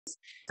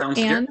Sounds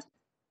good. And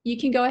you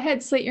can go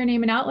ahead, slate your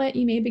name and outlet.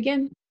 You may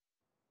begin.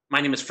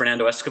 My name is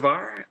Fernando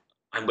Escovar.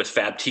 I'm with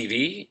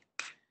FabTV,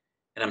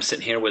 and I'm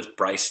sitting here with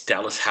Bryce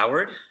Dallas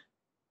Howard.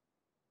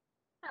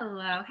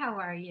 Hello, how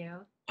are you?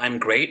 I'm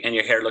great, and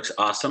your hair looks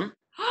awesome.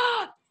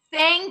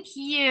 Thank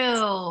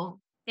you.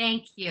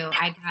 Thank you.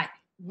 I got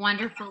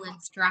wonderful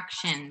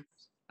instructions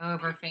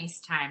over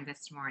FaceTime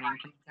this morning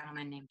from a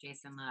gentleman named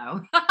Jason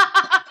Lowe.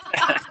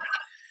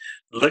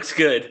 Looks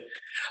good.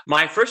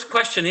 My first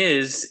question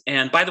is,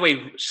 and by the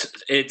way,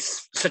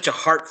 it's such a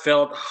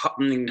heartfelt,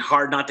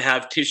 hard not to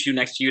have tissue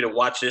next to you to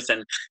watch this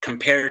and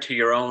compare to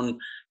your own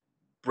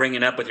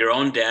bringing up with your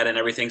own dad and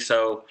everything.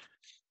 So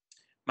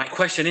my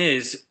question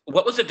is,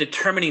 what was the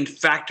determining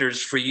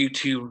factors for you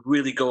to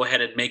really go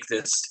ahead and make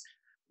this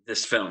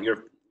film,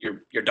 your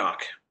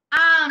doc?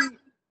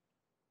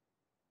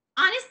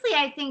 Honestly,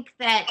 I think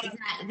that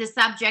the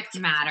subject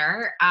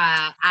matter,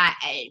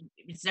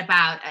 it's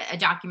about a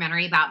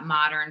documentary about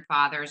modern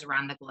fathers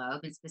around the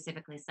globe and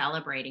specifically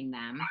celebrating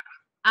them.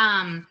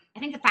 I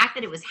think the fact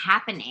that it was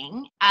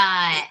happening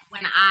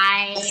when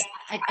a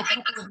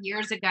couple of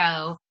years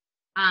ago,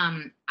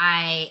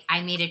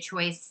 I made a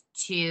choice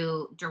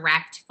to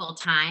direct full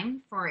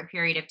time for a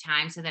period of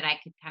time so that I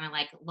could kind of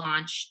like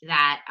launch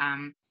that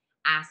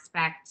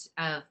aspect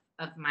of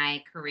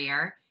my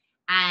career.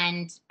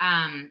 And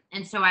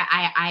so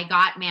I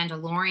got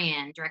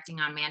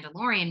directing on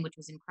Mandalorian, which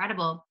was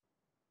incredible.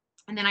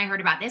 And then I heard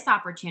about this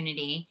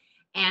opportunity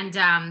and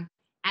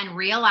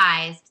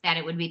realized that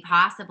it would be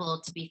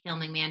possible to be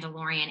filming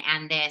Mandalorian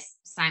and this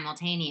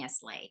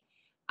simultaneously,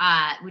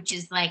 which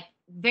is like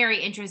very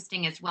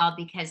interesting as well,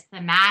 because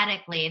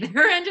thematically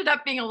there ended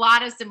up being a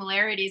lot of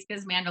similarities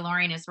because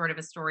Mandalorian is sort of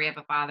a story of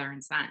a father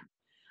and son.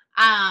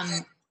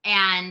 And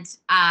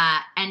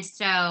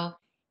so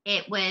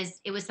it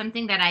was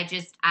something that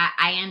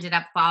I ended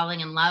up falling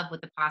in love with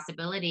the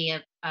possibility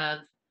of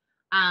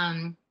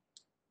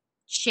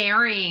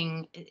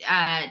sharing,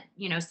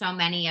 so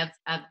many of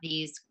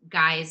these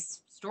guys'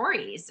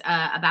 stories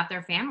about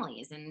their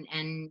families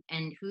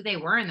and who they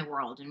were in the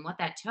world and what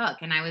that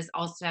took. And I was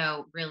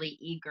also really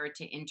eager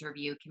to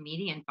interview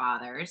comedian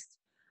fathers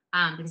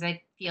because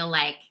I feel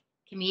like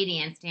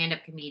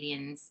stand-up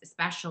comedians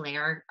especially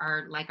are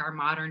like our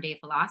modern day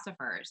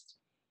philosophers.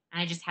 And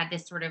I just had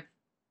this sort of,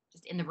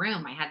 just in the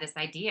room, I had this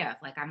idea of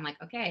like, I'm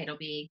like, okay, it'll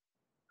be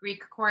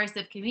Greek chorus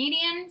of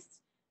comedians.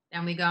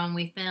 Then we go and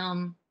we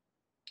film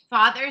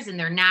fathers in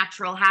their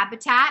natural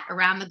habitat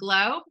around the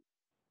globe.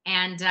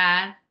 And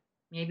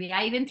maybe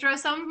I even throw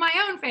some of my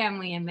own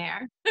family in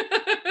there.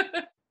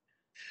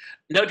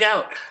 No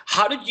doubt.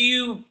 How did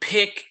you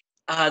pick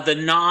the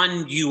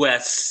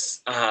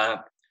non-US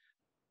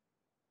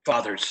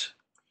fathers?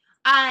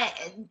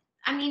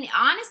 I mean,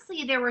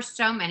 honestly, there were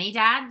so many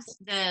dads.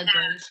 The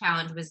greatest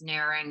challenge was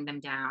narrowing them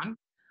down.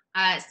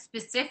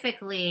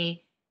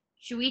 Specifically,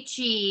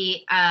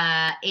 Shuichi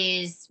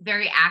is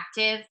very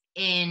active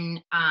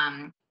in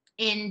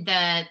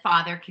the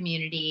father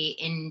community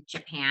in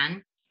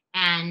Japan.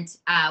 And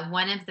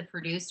one of the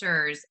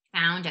producers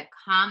found a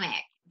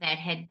comic that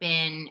had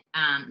been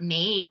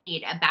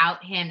made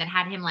about him that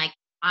had him like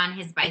on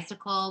his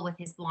bicycle with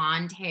his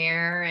blonde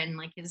hair and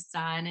like his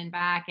son and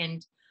back.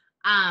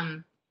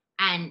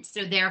 And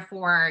so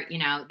therefore,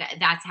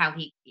 that's how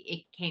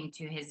it came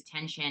to his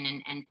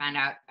attention and found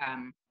out,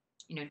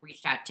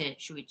 reached out to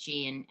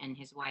Shuichi and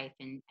his wife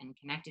and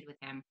connected with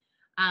him.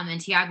 And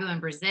Tiago in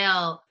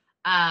Brazil,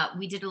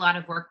 we did a lot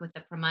of work with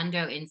the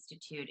Fernando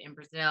Institute in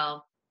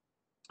Brazil.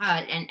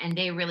 And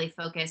they really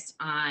focused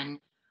on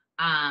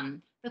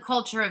the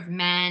culture of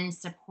men,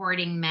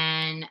 supporting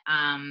men,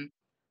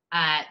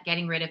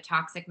 getting rid of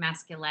toxic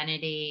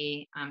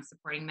masculinity,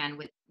 supporting men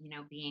with,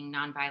 being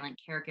nonviolent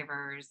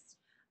caregivers,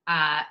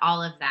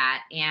 all of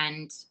that.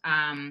 And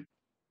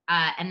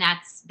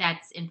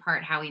that's in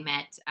part how we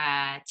met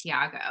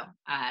Tiago,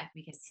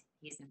 because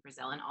he's in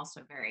Brazil and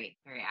also very,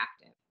 very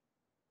active.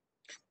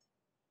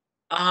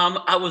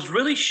 I was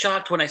really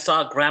shocked when I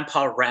saw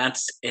Grandpa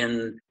Rance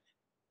in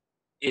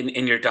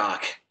your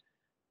doc.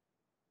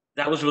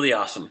 That was really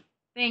awesome.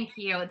 Thank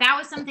you. That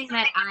was something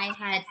that I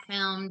had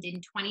filmed in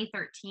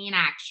 2013,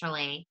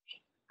 actually.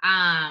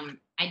 I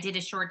did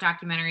a short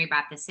documentary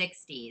about the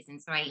 60s,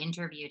 and so I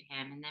interviewed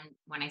him. And then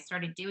when I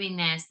started doing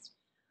this,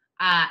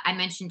 I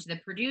mentioned to the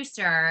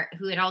producer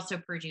who had also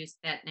produced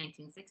that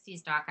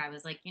 1960s doc, I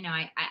was like,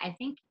 I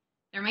think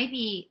there might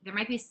be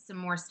some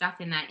more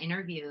stuff in that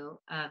interview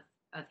of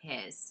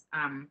his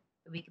that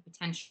we could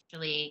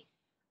potentially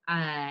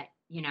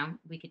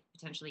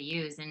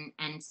use.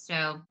 And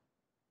so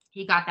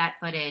he got that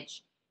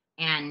footage,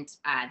 and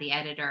the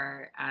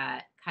editor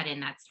cut in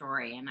that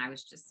story, and I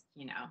was just,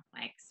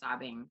 like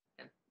sobbing.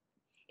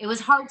 It was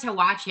hard to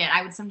watch it.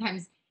 I would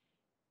sometimes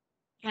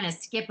kind of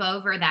skip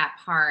over that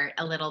part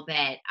a little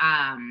bit.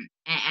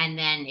 And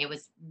then it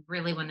was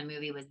really when the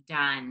movie was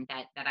done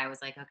that I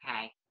was like,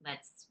 okay,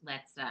 let's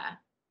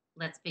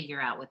figure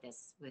out what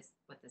this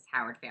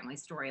Howard family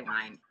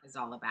storyline is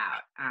all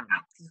about.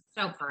 It's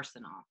so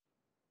personal.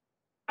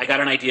 I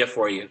got an idea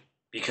for you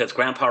because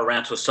Grandpa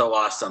Rance was so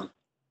awesome.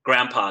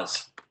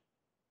 grandpas.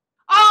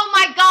 Oh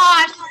my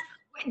gosh,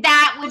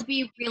 that would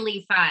be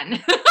really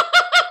fun.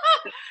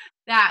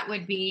 That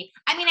would be,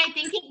 I mean, I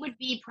think it would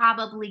be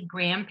probably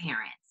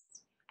grandparents.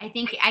 I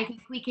think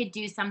we could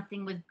do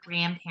something with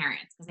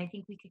grandparents, because I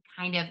think we could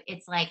kind of,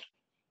 it's like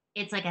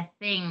a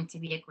thing to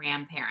be a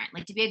grandparent.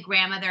 Like, to be a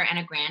grandmother and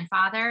a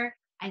grandfather,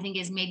 I think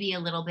is maybe a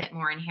little bit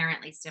more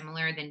inherently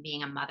similar than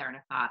being a mother and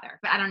a father.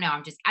 But I don't know,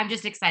 I'm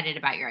just excited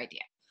about your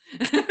idea.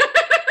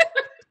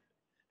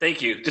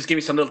 Thank you. Just give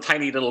me some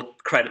tiny little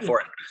credit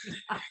for it.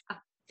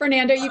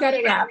 Fernando, you got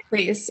to wrap,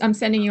 please. I'm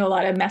sending you a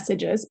lot of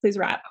messages. Please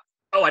wrap.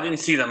 Oh, I didn't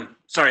see them.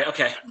 Sorry.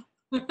 Okay.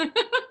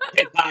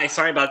 Okay, bye.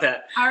 Sorry about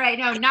that. All right.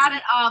 No, not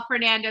at all,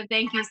 Fernando.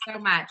 Thank you so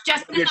much.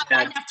 Just enough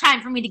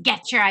time for me to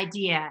get your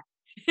idea.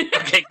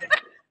 Okay.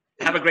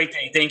 Have a great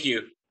day. Thank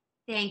you.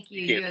 Thank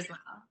you. You as well.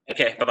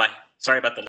 Okay. Bye-bye. Sorry about the